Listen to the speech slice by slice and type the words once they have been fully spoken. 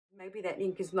maybe that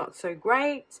ink is not so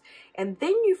great, and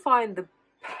then you find the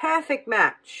perfect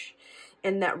match,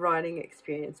 and that writing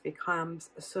experience becomes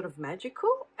sort of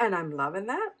magical, and I'm loving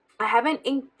that. I haven't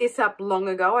inked this up long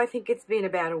ago. I think it's been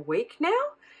about a week now,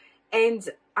 and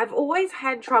I've always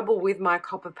had trouble with my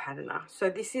copper patterner. So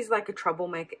this is like a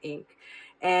troublemaker ink,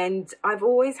 and I've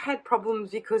always had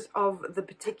problems because of the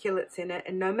particulates in it,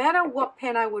 and no matter what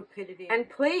pen I would put it in. And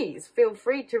please feel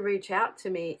free to reach out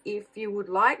to me if you would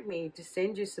like me to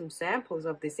send you some samples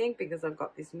of this ink, because I've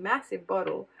got this massive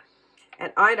bottle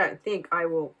and I don't think I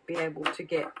will be able to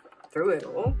get through it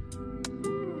all.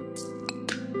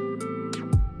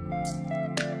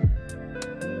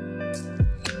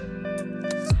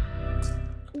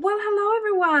 Well, hello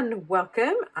everyone,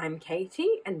 welcome. I'm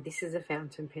Katie and this is a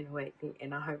Fountain Pen Awakening,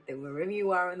 and I hope that wherever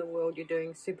you are in the world you're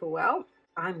doing super well.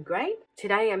 I'm great.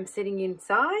 Today I'm sitting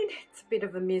inside. It's a bit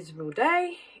of a miserable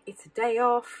day. It's a day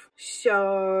off.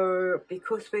 So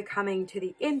because we're coming to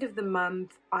the end of the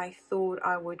month, I thought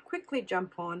I would quickly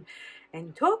jump on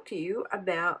and talk to you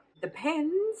about the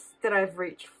pens that I've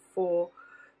reached for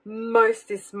most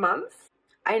this month.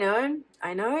 I know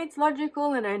it's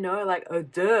logical, and I know, like, oh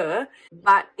duh,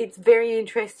 but it's very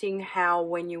interesting how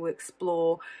when you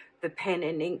explore the pen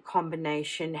and ink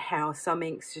combination, how some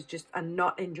inks just are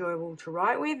not enjoyable to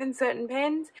write with in certain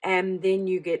pens, and then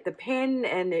you get the pen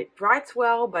and it writes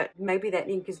well, but maybe that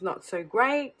ink is not so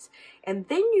great, and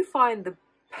then you find the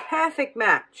perfect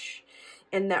match,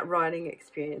 and that writing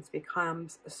experience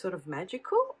becomes sort of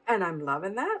magical, and I'm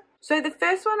loving that. So the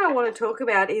first one I want to talk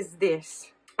about is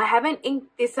this. I haven't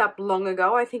inked this up long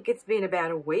ago. I think it's been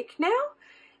about a week now,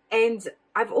 and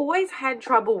I've always had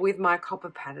trouble with my copper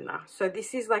patterner. So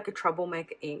this is like a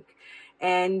troublemaker ink,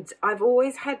 and I've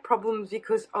always had problems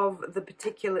because of the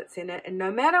particulates in it, and no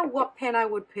matter what pen I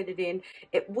would put it in,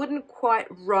 it wouldn't quite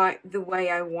write the way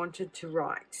I wanted to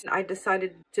write. I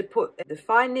decided to put the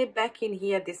fine nib back in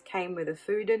here. This came with a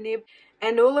Fuda nib,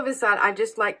 and all of a sudden I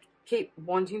just keep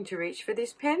wanting to reach for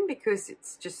this pen because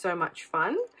it's just so much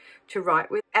fun to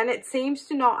write with, and it seems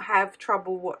to not have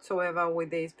trouble whatsoever with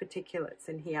these particulates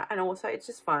in here, and also it's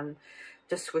just fun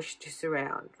to swish this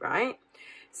around, right?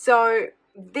 So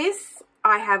this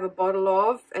I have a bottle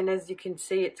of, and as you can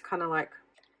see it's kind of like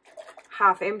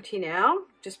half empty now,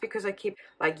 just because I keep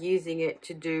using it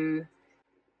to do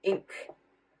ink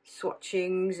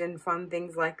swatchings and fun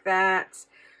things like that.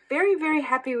 Very, very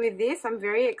happy with this. I'm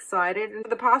very excited, and for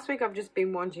the past week I've just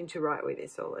been wanting to write with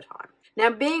this all the time. Now,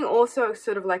 being also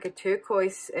sort of like a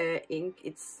turquoise ink,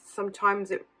 it's sometimes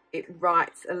it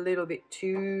writes a little bit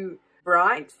too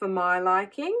bright for my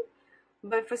liking,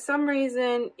 but for some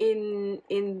reason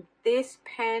in this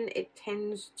pen it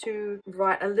tends to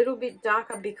write a little bit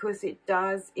darker because it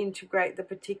does integrate the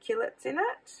particulates in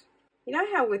it. You know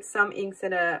how with some inks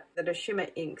that are shimmer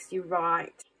inks, you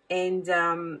write and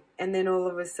then all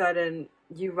of a sudden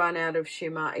you run out of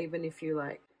shimmer, even if you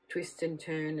twist and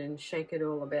turn and shake it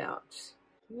all about.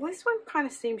 This one kind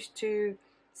of seems to,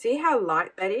 see how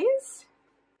light that is?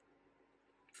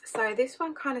 So this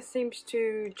one kind of seems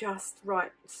to just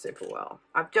write super well.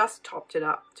 I've just topped it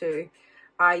up too.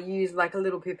 I use like a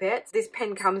little pipette. This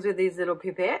pen comes with these little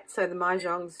pipettes, so the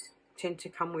Mahjongs tend to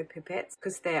come with pipettes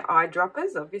because they're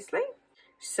eyedroppers, obviously.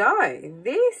 So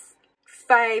this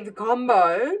fave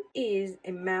combo is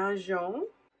a Mahjong.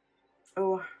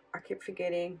 Oh, I keep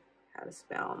forgetting how to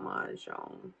spell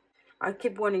Mahjong. I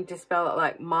keep wanting to spell it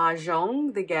like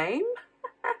Mahjong, the game.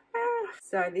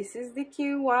 So this is the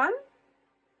Q1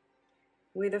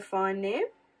 with a fine nib.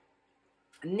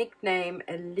 Nickname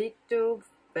a little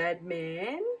bad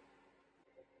man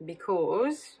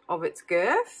because of its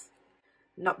girth.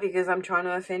 Not because I'm trying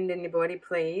to offend anybody,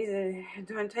 please.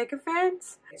 Don't take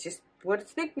offense. It's just what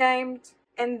it's nicknamed.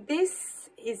 And this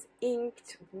is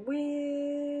inked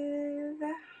with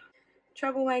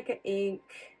Troublemaker ink,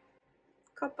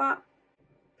 copper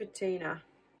patina.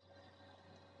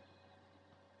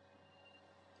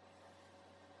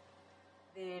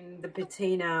 Then the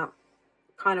patina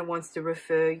kind of wants to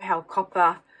refer how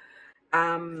copper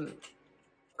kind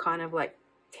of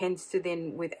tends to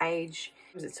then with age,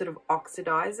 it sort of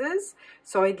oxidizes.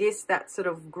 So I guess that sort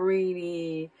of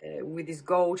greeny with this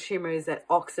gold shimmer is that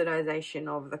oxidization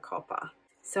of the copper.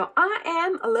 So I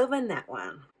am loving that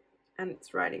one, and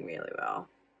it's writing really well.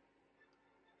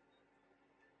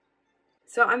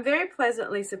 So I'm very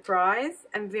pleasantly surprised.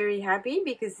 I'm very happy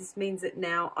because this means that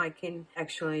now I can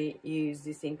actually use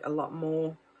this ink a lot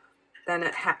more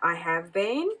than I have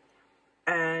been.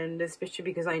 And especially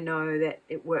because I know that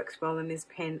it works well in this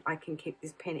pen, I can keep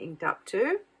this pen inked up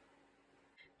too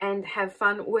and have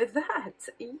fun with that.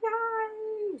 Yay!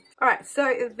 Alright,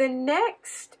 so the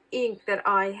next ink that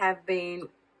I have been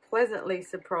pleasantly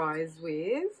surprised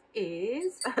with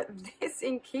is this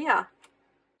ink here.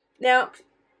 Now,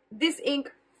 this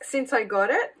ink, since I got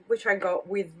it, which I got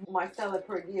with my Stella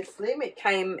Perugia Slim, it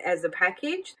came as a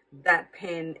package, that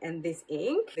pen and this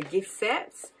ink, the gift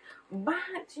sets.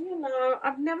 But, you know,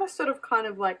 I've never sort of kind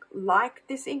of like liked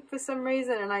this ink for some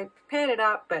reason, and I paired it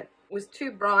up, but it was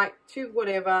too bright, too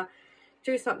whatever,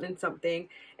 too something something.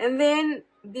 And then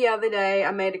the other day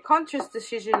I made a conscious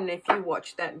decision, and if you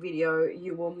watched that video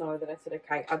you will know that I said,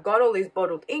 okay, I've got all these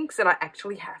bottled inks that I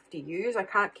actually have to use. I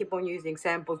can't keep on using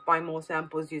samples, buy more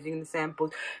samples, using the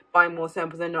samples, buy more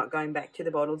samples, and not going back to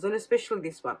the bottles. And especially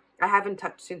this one I haven't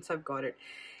touched since I've got it.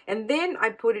 And then I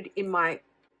put it in my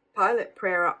Pilot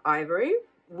Prera Ivory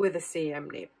with a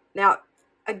CM nib. Now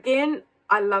again,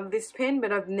 I love this pen,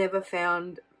 but I've never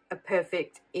found a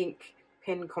perfect ink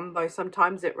pen combo.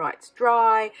 Sometimes it writes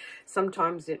dry,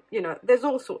 sometimes it, you know, there's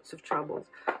all sorts of troubles.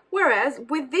 Whereas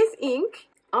with this ink,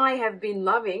 I have been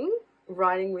loving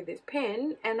writing with this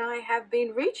pen, and I have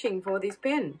been reaching for this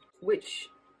pen, which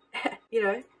you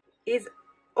know, is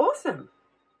awesome,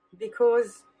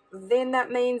 because then that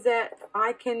means that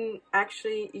I can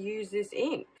actually use this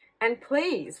ink. And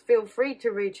please feel free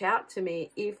to reach out to me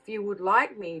if you would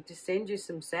like me to send you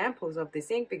some samples of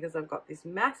this ink, because I've got this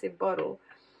massive bottle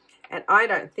and I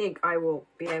don't think I will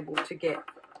be able to get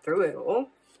through it all.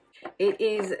 It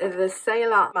is the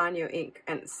Sailor Manyo ink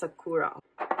and Sakura.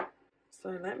 So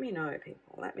let me know,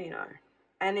 people, let me know.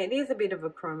 And it is a bit of a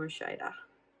chroma shader.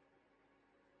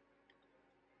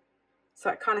 So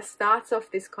it kind of starts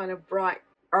off this kind of bright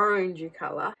orangey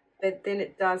colour, but then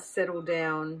it does settle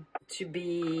down to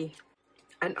be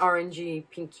an orangey,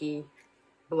 pinky,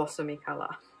 blossomy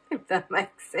colour, if that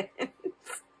makes sense.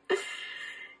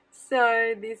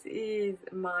 So this is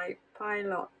my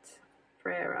Pilot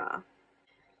Prera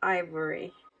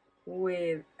Ivory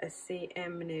with a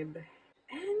CM nib.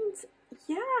 And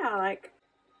yeah, like,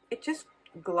 it just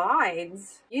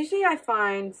glides. Usually I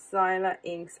find Xyla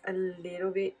inks a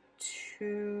little bit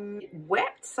too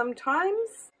wet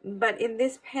sometimes, but in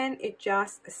this pen it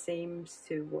just seems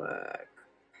to work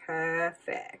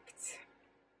perfect.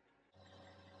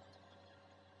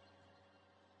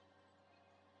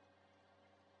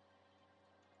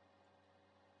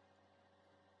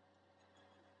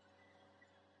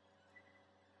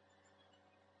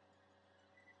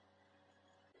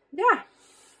 Yeah,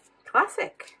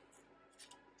 classic.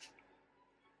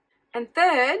 And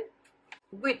third,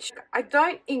 which I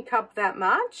don't ink up that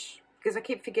much because I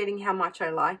keep forgetting how much I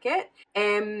like it.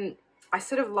 I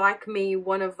sort of like me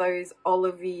one of those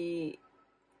olivey,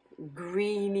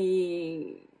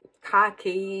 greeny,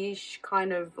 khaki-ish,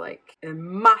 kind of like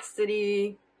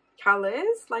mustardy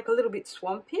colors, like a little bit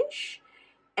swampish.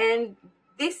 And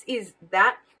this is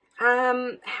that.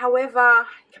 However,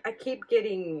 I keep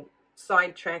getting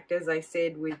sidetracked, as I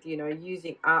said, with, you know,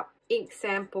 using up ink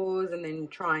samples and then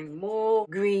trying more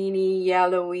greeny,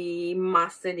 yellowy,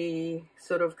 mustardy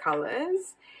sort of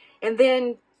colors. And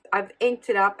then I've inked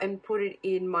it up and put it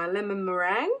in my Lemon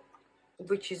Meringue,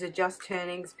 which is a Just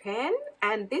Turnings pen.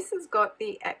 And this has got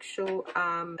the actual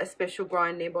a special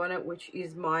grind nib on it, which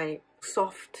is my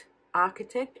Soft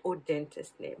Architect or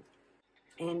Dentist nib.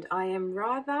 And I am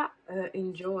rather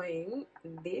enjoying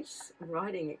this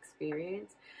writing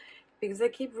experience because I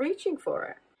keep reaching for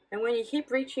it. And when you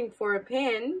keep reaching for a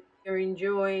pen, you're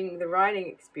enjoying the writing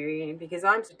experience, because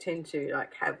I tend to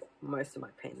like have most of my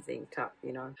pens inked up,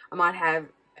 you know. I might have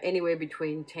anywhere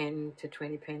between 10 to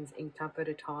 20 pens inked up at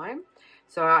a time.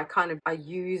 So I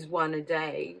use one a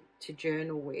day to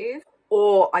journal with,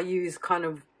 or I use kind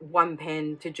of one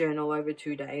pen to journal over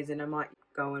 2 days, and I might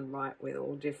go and write with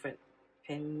all different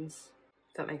pens.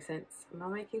 Does that make sense? Am I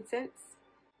making sense?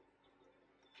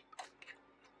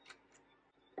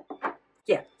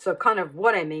 Yeah, so kind of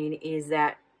what I mean is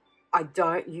that I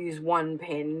don't use one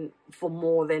pen for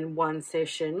more than one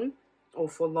session or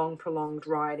for long prolonged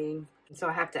writing. So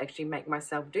I have to actually make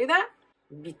myself do that,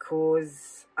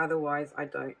 because otherwise I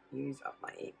don't use up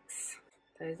my inks.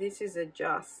 So this is a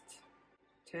Just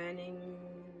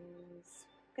Turnings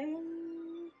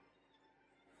pen,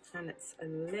 and it's a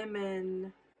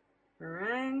Lemon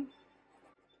Meringue.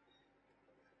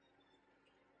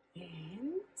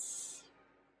 And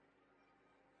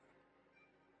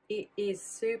it is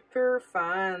super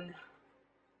fun.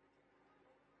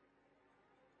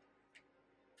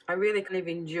 I really kind of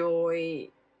enjoy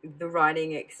the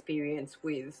writing experience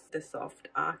with the Soft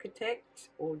Architect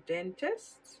or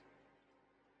Dentist.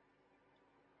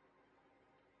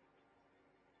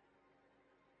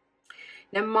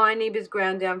 Now my nib is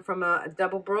ground down from a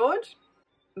double broad,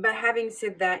 But having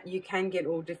said that, you can get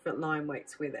all different line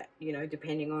weights with it, you know,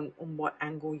 depending on what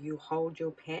angle you hold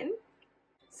your pen.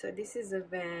 So this is a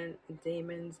Van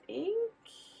Diemen's ink.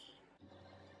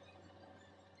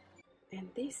 And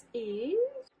this is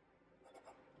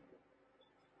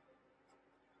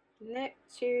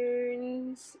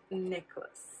Neptune's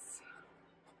Necklace.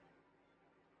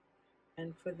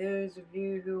 And for those of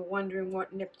you who are wondering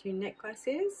what Neptune Necklace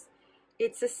is,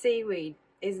 it's a seaweed.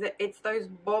 It's those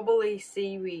bobbly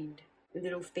seaweed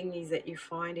little thingies that you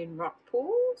find in rock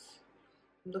pools,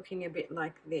 looking a bit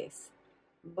like this.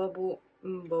 Bubble,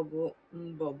 bubble,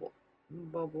 bubble,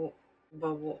 bubble,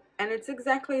 bubble. And it's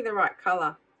exactly the right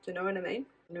colour. Do you know what I mean?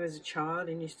 When I was a child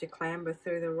and used to clamber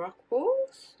through the rock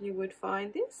pools, you would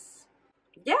find this.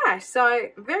 Yeah, so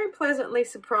very pleasantly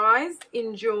surprised,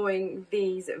 enjoying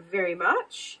these very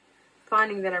much,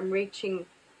 finding that I'm reaching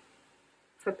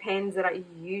for pens that I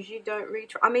usually don't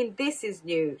reach. I mean, this is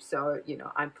new, so, you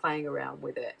know, I'm playing around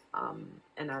with it,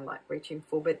 and I like reaching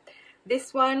for, but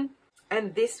this one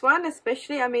and this one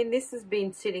especially, I mean, this has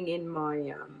been sitting in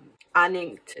my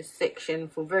uninked section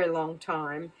for a very long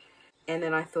time, and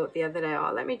then I thought the other day,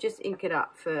 oh, let me just ink it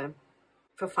up for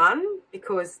fun,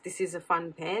 because this is a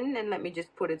fun pen, and let me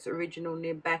just put its original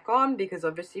nib back on, because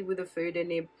obviously with a Fuda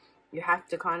nib you have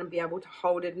to kind of be able to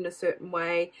hold it in a certain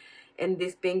way, and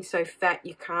this being so fat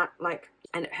you can't, like,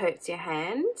 and it hurts your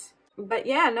hand. But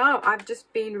yeah, no, I've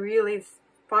just been really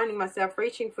finding myself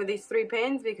reaching for these 3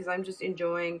 pens because I'm just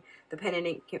enjoying the pen and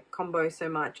ink combo so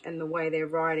much, and the way they're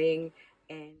writing,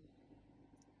 and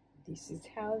this is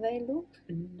how they look,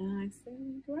 nice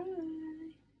and dry.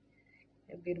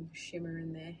 A beautiful shimmer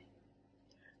in there,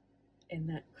 and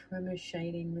that chroma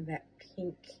shading with that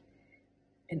pink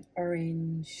and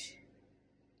orange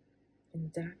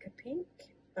and darker pink,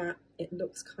 but it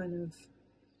looks kind of,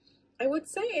 I would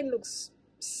say it looks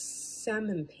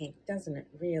salmon pink, doesn't it,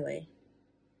 really?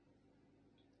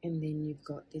 And then you've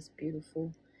got this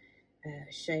beautiful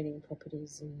shading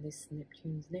properties in this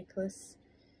Neptune's Necklace,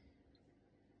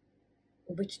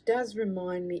 which does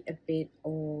remind me a bit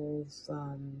of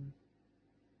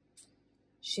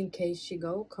Shinkei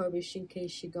Shigold, Kobe Shinkei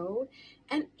Shigold,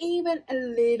 and even a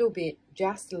little bit,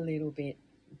 just a little bit,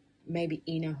 maybe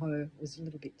Inaho was a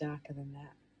little bit darker than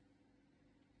that.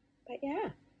 But yeah,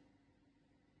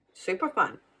 super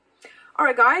fun.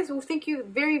 Alright guys, well, thank you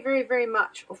very, very, very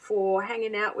much for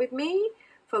hanging out with me,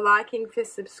 for liking, for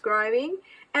subscribing,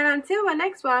 and until my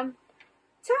next one,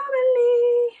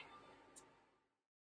 totally.